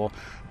kids or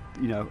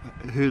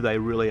who they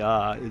really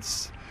are.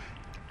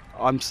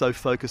 I'm so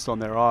focused on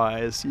their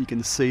eyes, you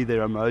can see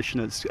their emotion.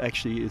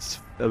 It's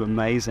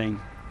amazing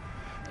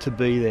to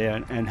be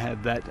there and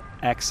have that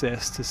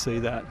access to see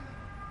that.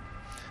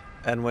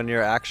 And when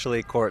you're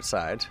actually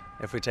courtside,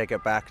 if we take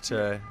it back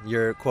to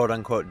your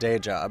quote-unquote day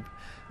job,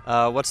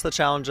 what's the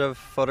challenge of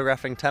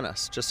photographing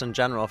tennis, just in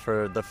general,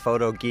 for the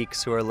photo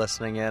geeks who are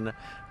listening in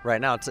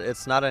right now?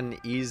 It's not an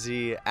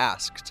easy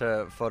ask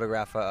to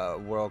photograph a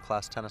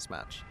world-class tennis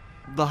match.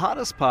 The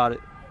hardest part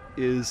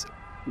is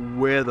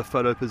where the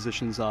photo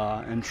positions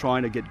are and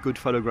trying to get good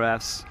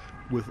photographs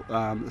with,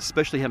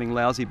 especially having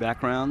lousy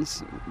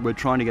backgrounds. We're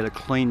trying to get a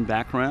clean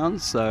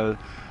background so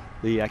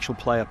the actual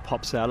player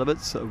pops out of it,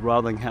 so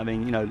rather than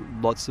having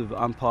lots of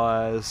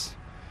umpires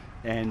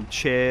and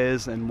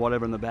chairs and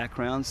whatever in the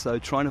background. So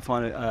trying to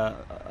find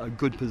a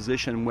good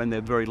position when they're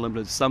very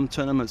limited. Some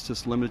tournaments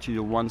just limit you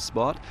to one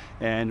spot,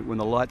 and when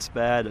the light's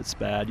bad, it's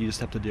bad. You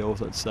just have to deal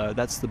with it. So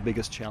that's the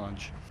biggest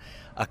challenge.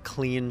 A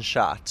clean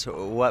shot.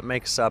 What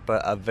makes up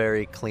a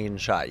very clean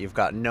shot? You've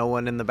got no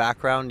one in the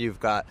background. You've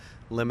got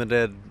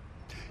limited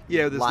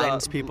there's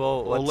lines, people?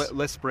 Or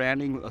less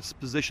branding, a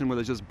position where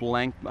there's just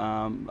blank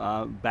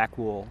back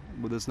wall,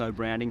 where there's no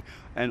branding.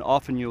 And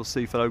often you'll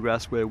see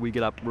photographs where we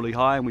get up really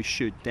high and we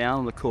shoot down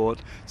on the court,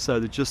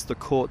 so that just the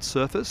court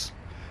surface,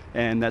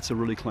 and that's a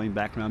really clean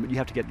background. But you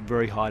have to get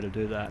very high to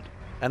do that.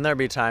 And there'd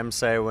be times,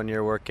 say, when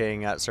you're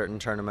working at certain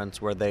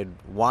tournaments where they'd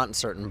want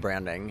certain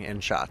branding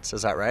in shots.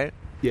 Is that right?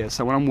 Yeah,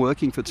 so when I'm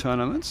working for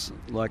tournaments,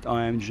 like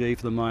IMG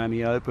for the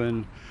Miami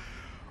Open,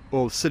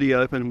 or City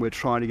Open, we're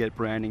trying to get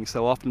branding.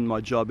 So often my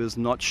job is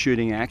not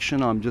shooting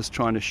action, I'm just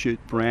trying to shoot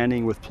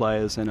branding with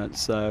players in it.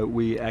 So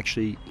we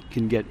actually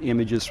can get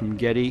images from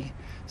Getty.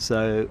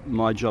 So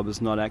my job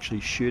is not actually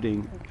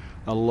shooting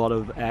a lot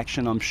of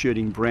action. I'm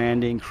shooting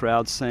branding,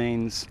 crowd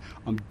scenes.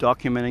 I'm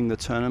documenting the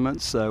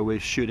tournament. So we're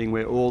shooting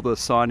where all the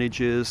signage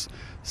is.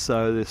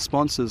 So the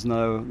sponsors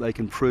know, they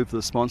can prove to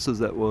the sponsors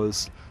that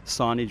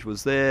signage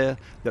was there,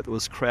 that there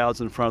was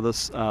crowds in front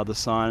of the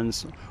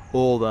signs,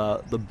 all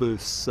the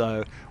booths.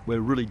 So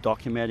we're really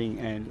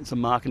documenting, and it's a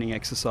marketing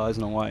exercise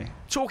in a way.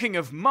 Talking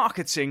of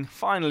marketing,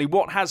 finally,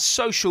 what has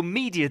social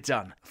media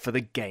done for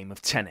the game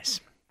of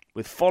tennis?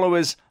 With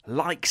followers,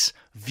 likes,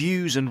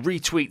 views and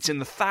retweets in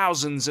the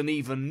thousands and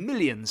even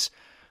millions,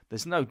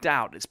 there's no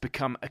doubt it's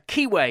become a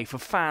key way for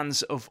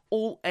fans of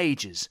all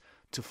ages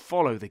to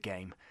follow the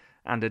game,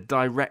 and a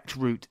direct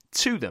route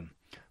to them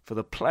for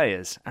the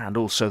players and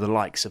also the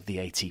likes of the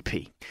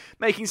ATP.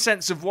 Making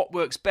sense of what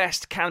works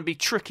best can be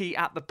tricky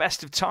at the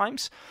best of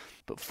times,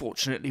 but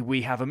fortunately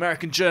we have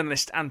American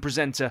journalist and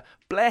presenter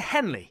Blair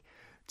Henley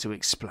to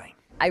explain.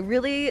 I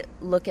really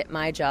look at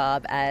my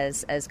job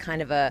as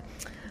kind of a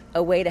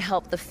way to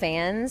help the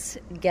fans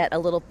get a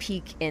little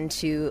peek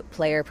into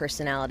player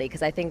personality,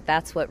 because I think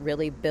that's what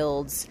really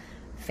builds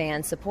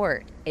fan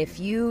support. If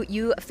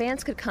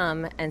fans could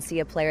come and see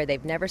a player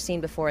they've never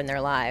seen before in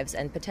their lives,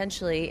 and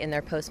potentially in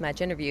their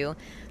post-match interview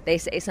they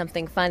say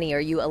something funny, or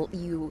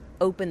you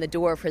open the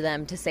door for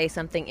them to say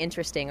something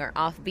interesting or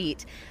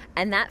offbeat,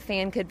 and that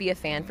fan could be a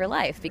fan for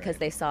life because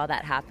they saw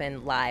that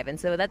happen live. And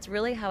so that's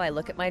really how I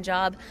look at my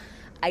job.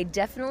 I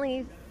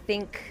definitely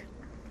think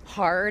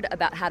hard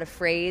about how to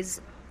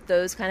phrase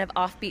those kind of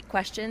offbeat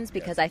questions,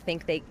 because I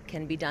think they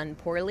can be done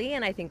poorly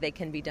and I think they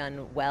can be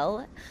done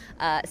well.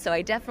 So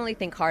I definitely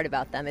think hard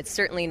about them. It's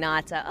certainly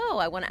not,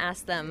 I want to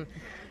ask them,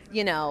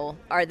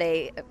 are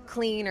they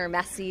clean or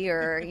messy,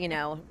 or,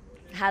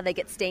 how they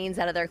get stains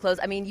out of their clothes.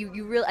 I mean,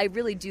 I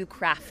really do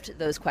craft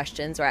those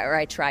questions, or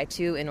I try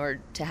to, in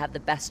order to have the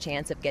best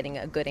chance of getting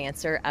a good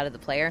answer out of the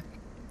player.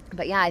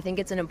 But yeah, I think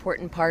it's an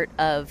important part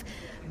of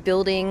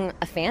building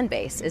a fan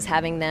base, is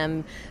having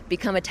them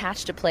become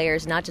attached to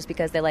players, not just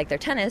because they like their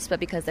tennis, but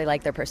because they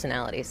like their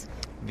personalities.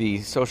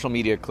 The social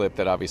media clip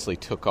that obviously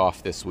took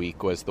off this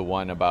week was the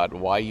one about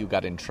why you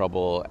got in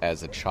trouble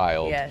as a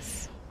child.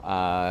 Yes.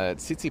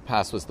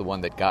 Tsitsipas was the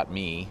one that got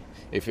me.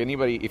 If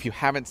you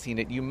haven't seen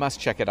it, you must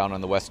check it out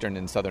on the Western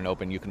and Southern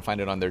Open. You can find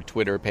it on their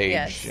Twitter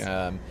page.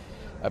 Yes.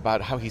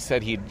 About how he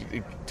said he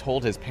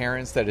told his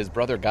parents that his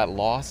brother got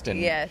lost and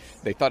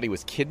they thought he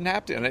was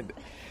kidnapped, and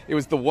it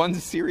was the one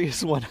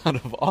serious one out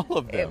of all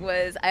of them. It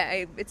was.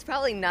 It's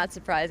probably not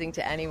surprising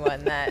to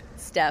anyone that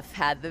Steph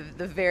had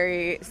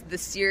the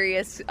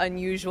serious,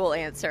 unusual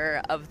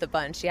answer of the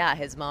bunch. Yeah,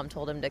 his mom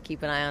told him to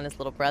keep an eye on his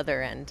little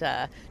brother, and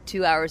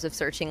 2 hours of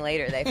searching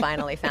later, they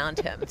finally found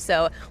him.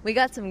 So we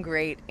got some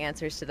great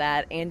answers to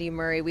that. Andy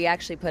Murray, we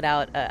actually put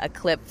out a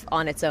clip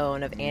on its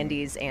own of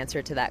Andy's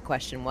answer to that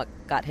question, what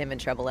got him in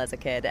trouble as a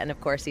kid. And of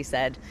course he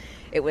said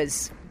it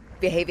was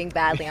behaving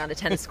badly on a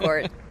tennis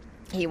court.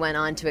 He went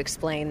on to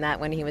explain that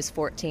when he was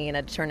 14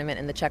 at a tournament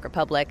in the Czech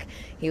Republic,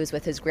 he was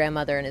with his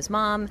grandmother and his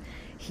mom.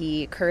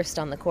 He cursed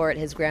on the court.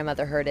 His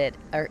grandmother heard it,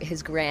 or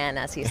his gran,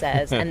 as he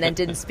says, and then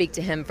didn't speak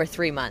to him for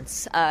 3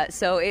 months.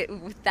 So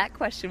that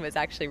question was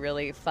actually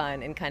really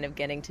fun in kind of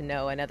getting to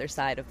know another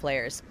side of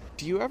players.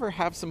 Do you ever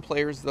have some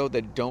players, though,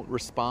 that don't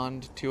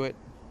respond to it?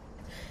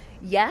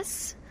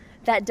 Yes,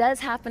 that does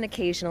happen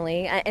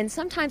occasionally. And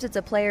sometimes it's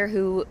a player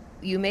who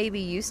you may be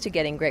used to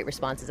getting great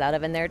responses out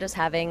of, and they're just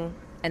having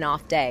an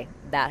off day.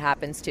 That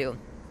happens too.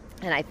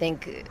 And I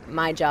think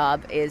my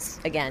job is,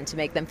 again, to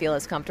make them feel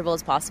as comfortable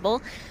as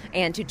possible,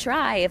 and to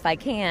try, if I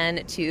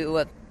can,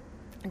 to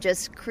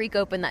just creak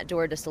open that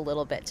door just a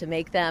little bit,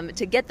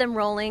 to get them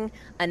rolling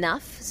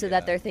enough so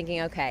that they're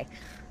thinking, okay,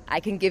 I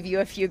can give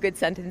you a few good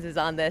sentences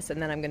on this,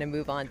 and then I'm going to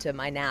move on to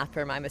my nap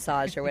or my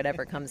massage or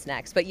whatever comes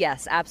next. But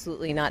yes,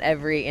 absolutely not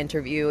every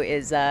interview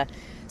is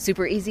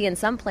super easy. And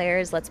some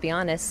players, let's be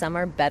honest, some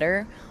are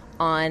better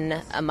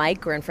on a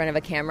mic or in front of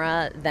a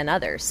camera than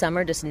others. Some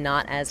are just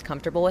not as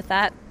comfortable with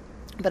that.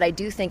 But I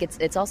do think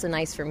it's also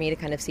nice for me to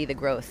kind of see the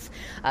growth.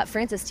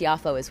 Francis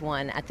Tiafoe is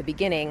one. At the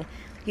beginning,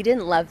 he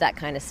didn't love that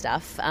kind of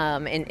stuff.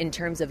 In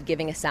terms of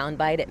giving a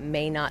soundbite, it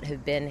may not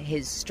have been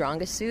his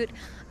strongest suit.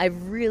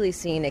 I've really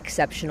seen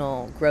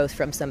exceptional growth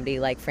from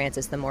somebody like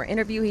Francis. The more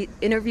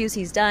interviews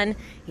he's done,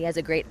 he has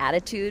a great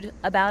attitude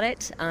about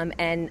it.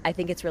 And I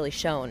think it's really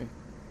shown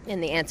in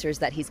the answers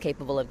that he's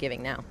capable of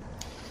giving now.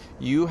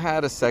 You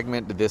had a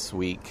segment this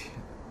week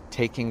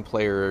taking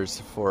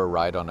players for a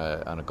ride on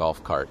a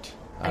golf cart.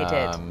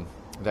 I did.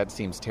 That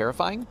seems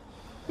terrifying.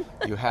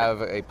 You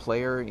have a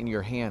player in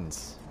your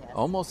hands,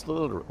 almost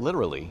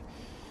literally.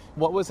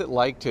 What was it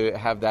like to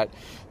have that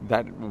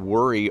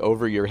worry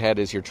over your head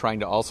as you're trying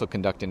to also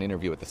conduct an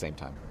interview at the same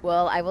time?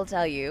 Well, I will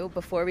tell you,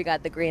 before we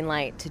got the green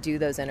light to do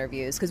those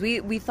interviews, because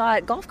we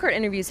thought golf cart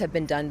interviews have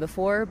been done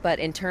before, but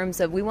in terms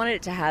of, we wanted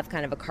it to have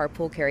kind of a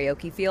carpool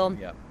karaoke feel.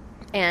 Yep.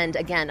 And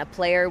again, a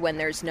player, when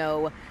there's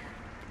no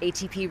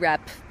ATP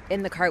rep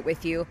in the cart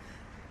with you,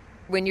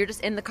 when you're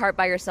just in the cart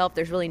by yourself,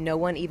 there's really no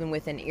one even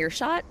within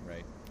earshot.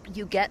 Right.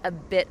 You get a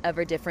bit of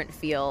a different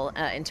feel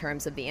in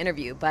terms of the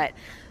interview. But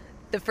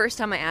the first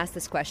time I asked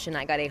this question,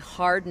 I got a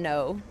hard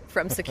no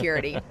from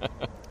security.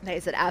 They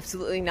said,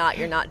 absolutely not,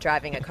 you're not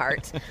driving a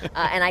cart.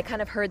 And I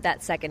kind of heard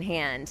that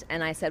secondhand.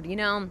 And I said,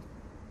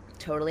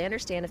 totally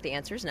understand if the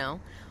answer is no,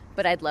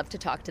 but I'd love to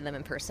talk to them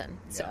in person.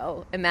 Yeah.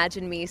 So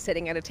imagine me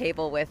sitting at a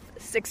table with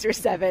 6 or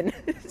 7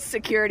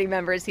 security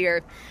members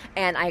here,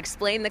 and I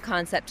explained the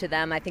concept to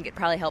them. I think it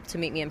probably helped to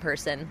meet me in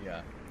person.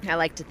 Yeah. I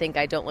like to think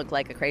I don't look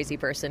like a crazy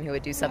person who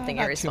would do something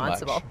not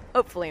irresponsible.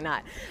 Hopefully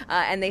not.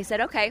 And they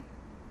said, okay,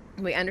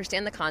 we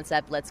understand the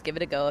concept. Let's give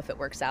it a go. If it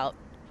works out,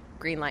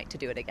 green light to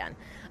do it again.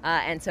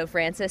 And so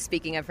Francis,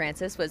 speaking of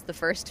Francis, was the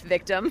first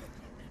victim.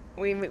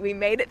 We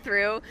made it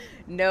through.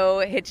 No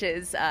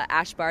hitches.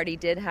 Ash Barty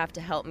did have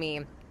to help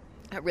me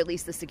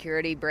release the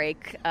security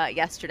brake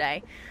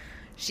yesterday.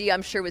 She,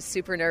 I'm sure, was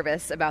super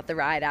nervous about the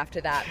ride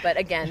after that. But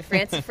again,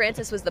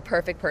 Francis was the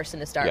perfect person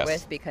to start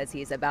with because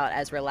he's about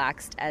as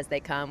relaxed as they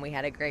come. We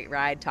had a great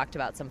ride, talked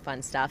about some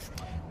fun stuff.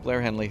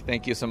 Blair Henley,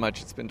 thank you so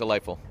much. It's been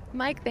delightful.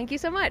 Mike, thank you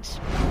so much.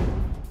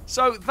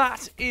 So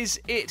that is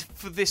it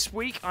for this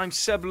week. I'm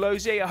Seb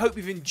Lozier. I hope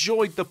you've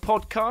enjoyed the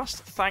podcast.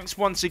 Thanks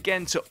once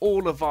again to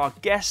all of our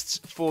guests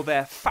for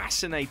their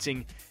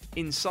fascinating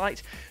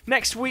insight.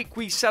 Next week,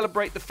 we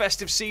celebrate the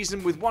festive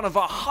season with one of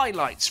our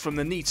highlights from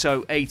the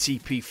Nitto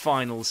ATP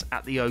Finals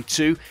at the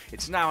O2.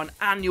 It's now an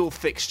annual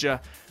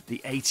fixture,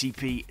 the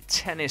ATP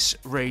Tennis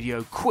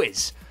Radio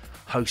Quiz,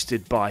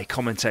 hosted by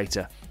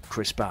commentator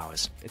Chris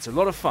Bowers. It's a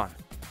lot of fun.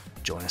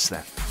 Join us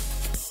then.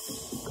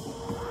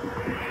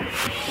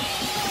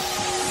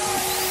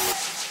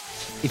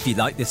 If you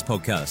like this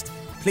podcast,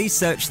 please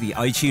search the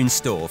iTunes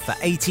store for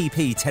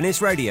ATP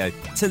Tennis Radio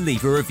to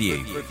leave a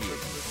review.